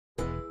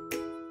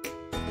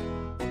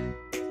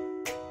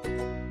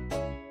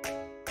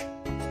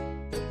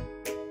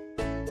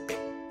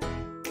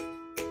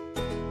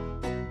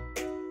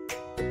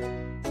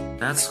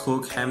Let's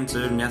hook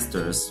Humzor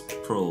Nexzdas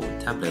Pro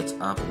tablet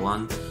up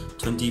one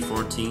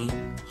 2014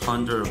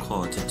 Humzor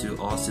core to do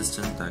all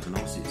system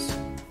diagnosis.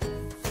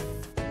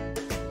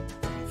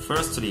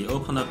 Firstly,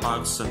 open the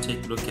box and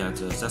take a look at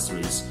the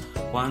accessories.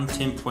 One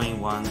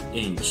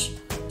 10.1-inch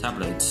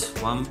tablet,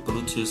 one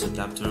Bluetooth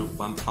adapter,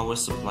 one power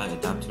supply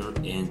adapter,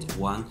 and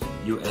one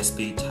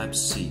USB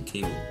Type-C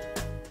cable.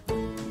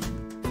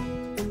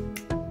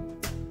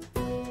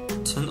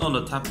 Turn on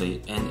the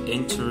tablet and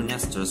enter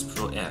Nexzdas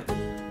Pro app.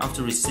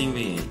 After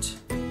receiving it,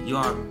 you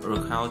are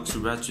required to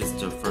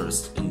register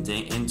first and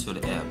then enter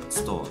the app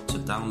store to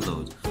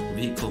download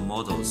vehicle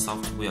model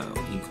software,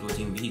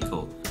 including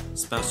vehicle,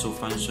 special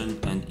function,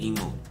 and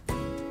IMMO.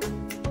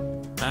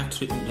 Back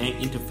to the main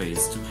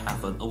interface to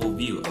have an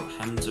overview of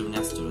Humzor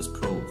Nexzdas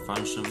Pro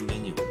function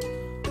menu.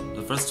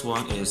 The first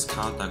one is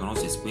car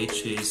diagnosis,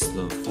 which is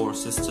the full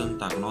system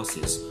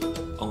diagnosis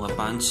on a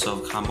bunch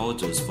of car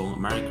models from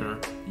America,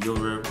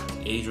 Europe,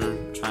 Asia,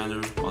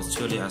 China,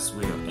 Australia, as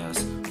well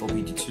as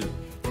OBD2.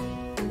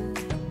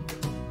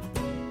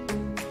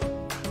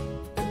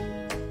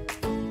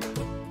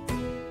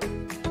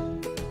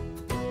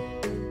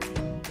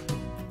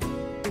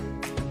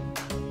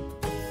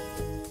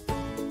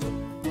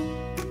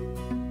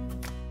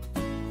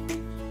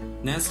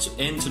 Next,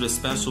 enter the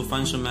special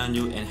function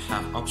menu and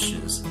have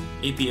options: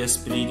 ABS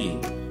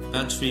bleeding,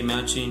 battery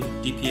matching,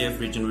 DPF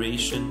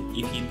regeneration,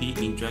 EPP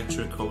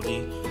injector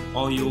coding,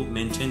 oil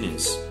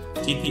maintenance,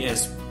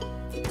 TPMS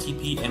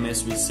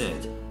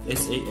reset,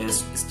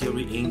 SAS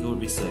steering angle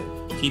reset,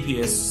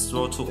 TPS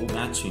throttle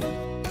matching,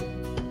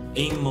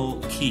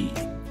 IMMO key.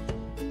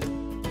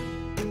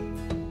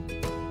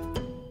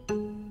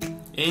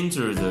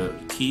 Enter the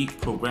key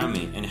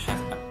programming and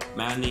have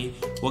many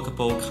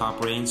workable car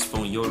brands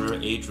from Europe,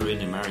 Asia,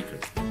 and America.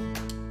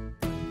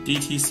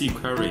 DTC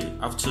query.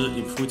 After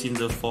inputting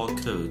the fault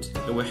code,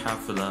 it will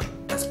have the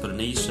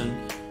explanation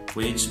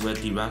which will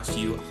direct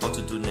you how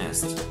to do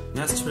next.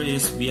 Next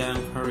is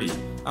VIN query.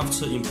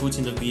 After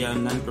inputting the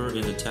VIN number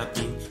and the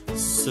tapping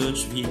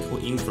search vehicle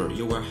info,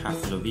 you will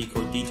have the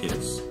vehicle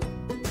details.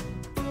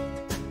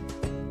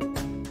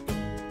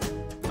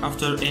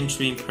 After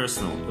entering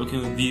personal, you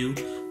can view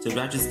the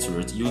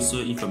registered user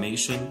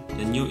information,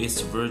 the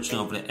newest version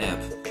of the app.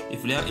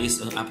 If there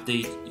is an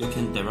update, you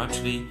can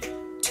directly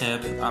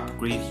tap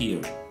Upgrade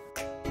here.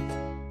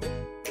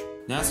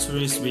 Next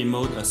is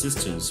Remote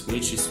Assistance,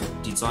 which is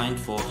designed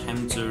for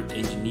Humzor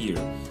engineer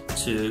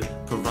to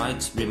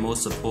provide remote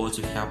support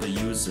to help the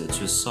user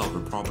to solve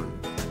a problem.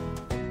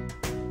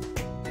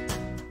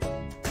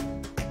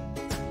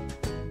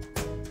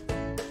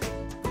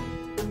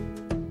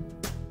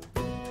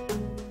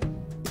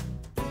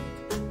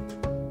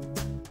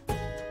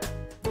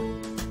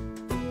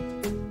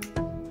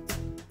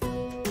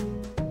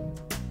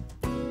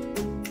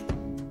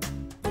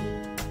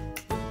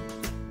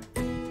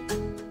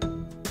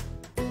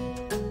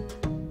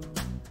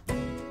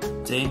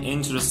 Then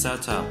enter the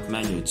Setup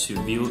menu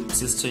to view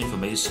system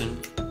information.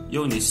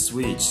 You need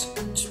switch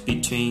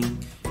between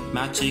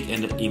Magic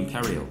and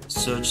Imperial,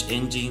 search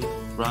engine,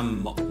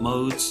 run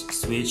modes,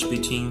 switch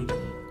between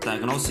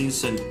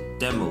diagnosis and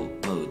demo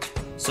mode,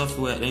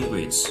 software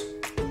language.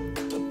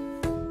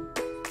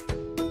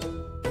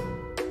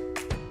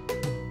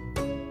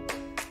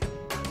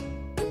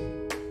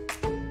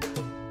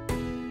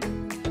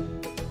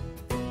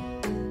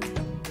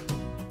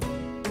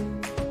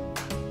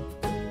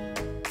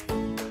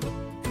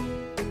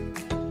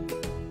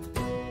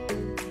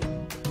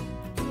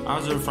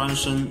 Other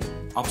function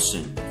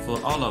option.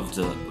 For all of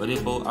the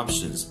available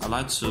options, I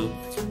like to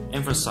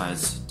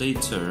emphasize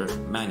data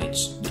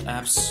manage. The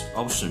apps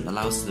option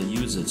allows the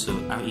user to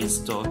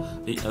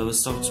uninstall the old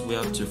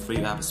software to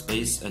free up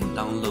space and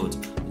download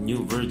a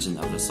new version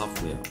of the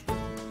software.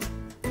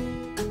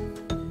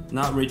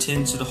 Now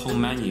return to the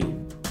home menu.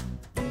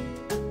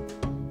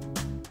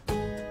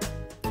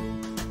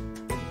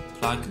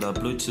 Plug the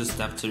Bluetooth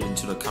adapter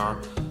into the car.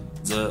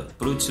 The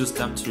Bluetooth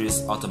adapter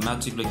is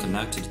automatically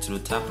connected to the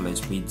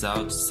tablet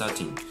without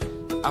setting.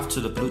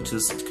 After the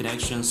Bluetooth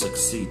connection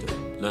succeeds,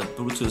 the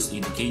Bluetooth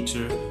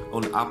indicator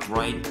on the upper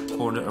right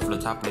corner of the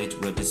tablet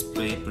will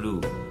display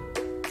blue.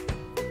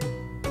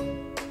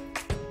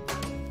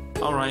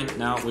 Alright,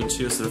 now we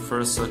choose the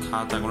first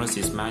car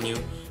diagnosis menu.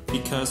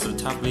 Because the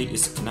tablet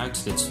is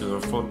connected to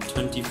a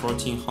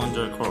 2014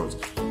 Humzor core,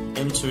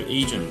 enter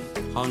agent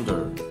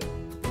Humzor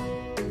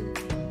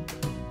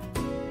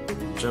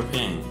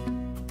Japan.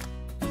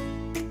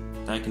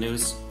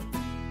 Diagnose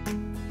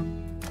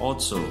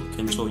Auto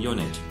Control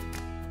Unit.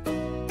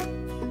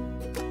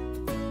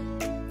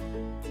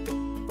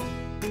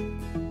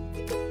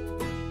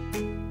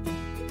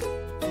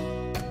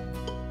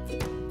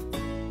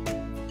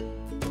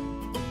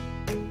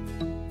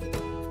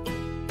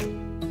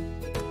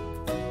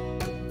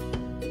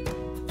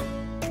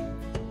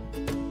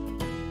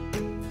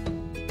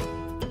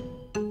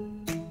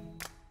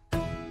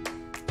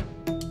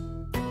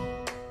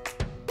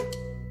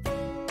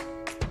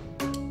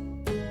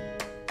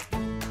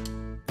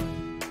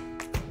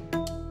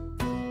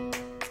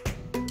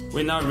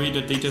 We now read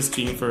the data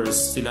string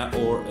first, select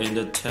all,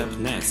 and tap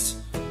Next.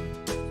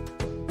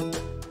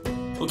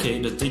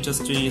 Okay, the data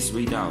string is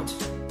read out.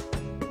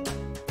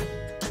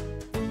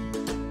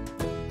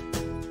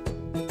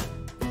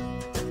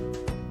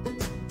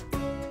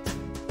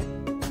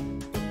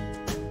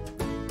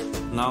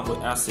 Now we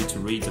ask it to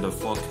read the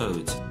for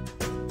code.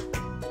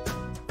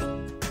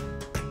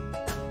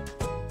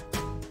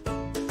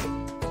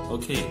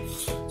 Okay,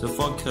 the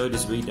for code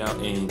is read out,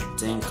 and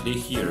then click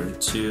here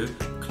to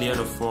clear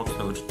the for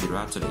code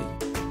directly.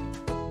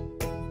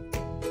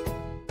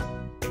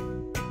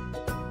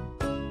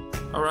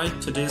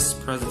 Alright, today's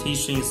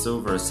presentation is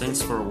over.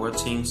 Thanks for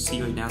watching. See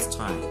you next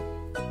time.